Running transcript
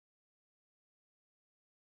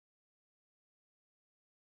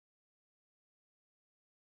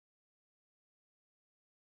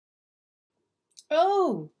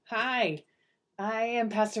Oh, hi. I am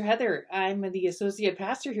Pastor Heather. I'm the associate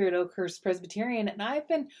pastor here at Oakhurst Presbyterian, and I've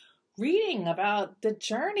been reading about the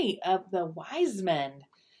journey of the wise men.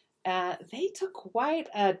 They took quite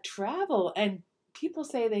a travel, and people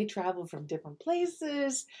say they travel from different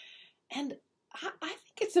places. And I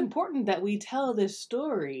think it's important that we tell this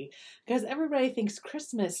story because everybody thinks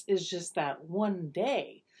Christmas is just that one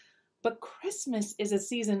day. But Christmas is a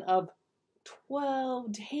season of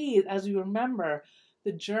 12 days as we remember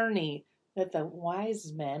the journey that the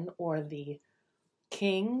wise men or the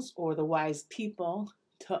kings or the wise people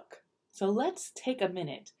took. So let's take a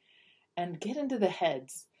minute and get into the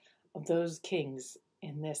heads of those kings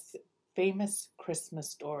in this famous Christmas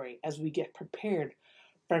story as we get prepared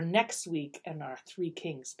for next week and our Three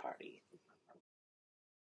Kings party.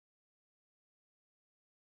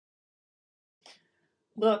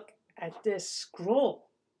 Look at this scroll.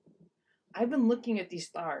 I've been looking at these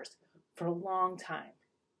stars for a long time,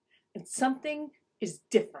 and something is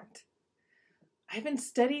different. I've been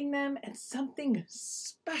studying them, and something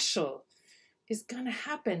special is going to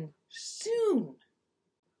happen soon.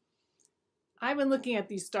 I've been looking at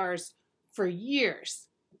these stars for years,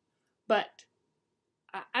 but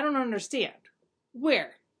I don't understand.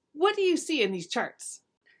 Where? What do you see in these charts?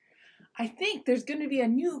 I think there's going to be a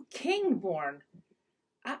new king born.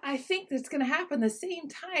 I think that's going to happen the same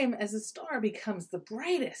time as the star becomes the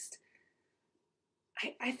brightest.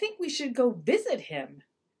 I think we should go visit him.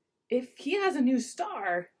 If he has a new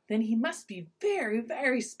star, then he must be very,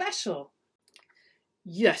 very special.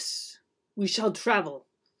 Yes, we shall travel,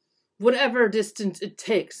 whatever distance it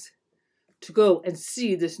takes, to go and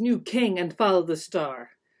see this new king and follow the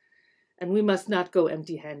star. And we must not go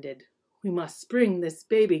empty-handed. We must bring this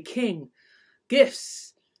baby king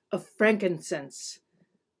gifts of frankincense.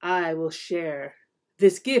 I will share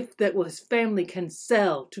this gift that his family can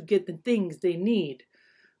sell to get the things they need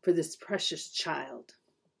for this precious child.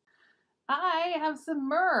 I have some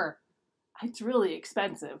myrrh. It's really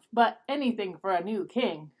expensive, but anything for a new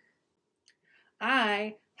king.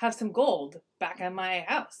 I have some gold back in my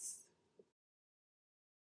house.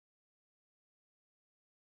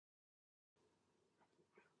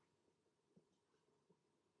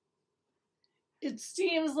 It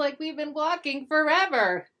seems like we've been walking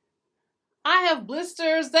forever. I have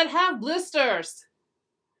blisters that have blisters.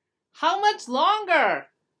 How much longer?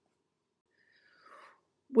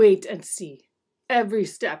 Wait and see. Every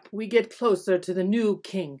step we get closer to the new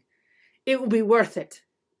king. It will be worth it.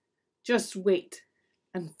 Just wait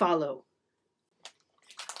and follow.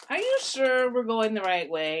 Are you sure we're going the right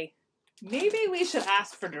way? Maybe we should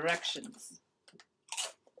ask for directions.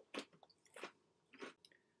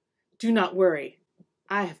 Do not worry.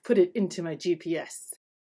 I have put it into my GPS.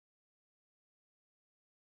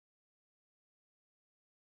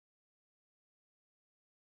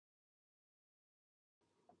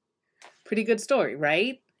 Pretty good story,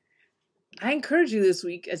 right? I encourage you this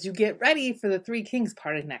week as you get ready for the Three Kings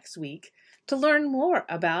party next week to learn more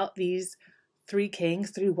about these three kings,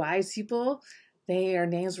 three wise people. Their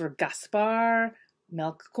names were Gaspar,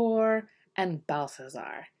 Melchior, and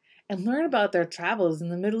Balthazar. And learn about their travels in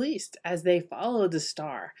the Middle East as they followed the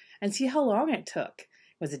star and see how long it took.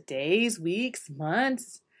 Was it days, weeks,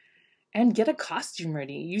 months? And get a costume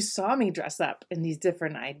ready. You saw me dress up in these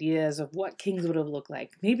different ideas of what kings would have looked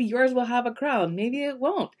like. Maybe yours will have a crown. Maybe it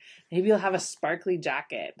won't. Maybe you'll have a sparkly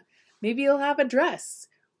jacket. Maybe you'll have a dress.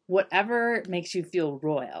 Whatever makes you feel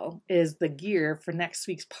royal is the gear for next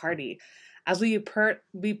week's party. As we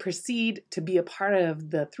proceed to be a part of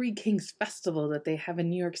the Three Kings Festival that they have in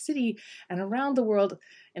New York City and around the world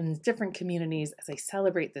in different communities as they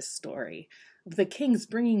celebrate this story of the kings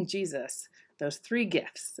bringing Jesus those three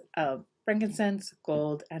gifts of frankincense,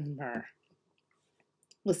 gold, and myrrh.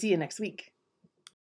 We'll see you next week.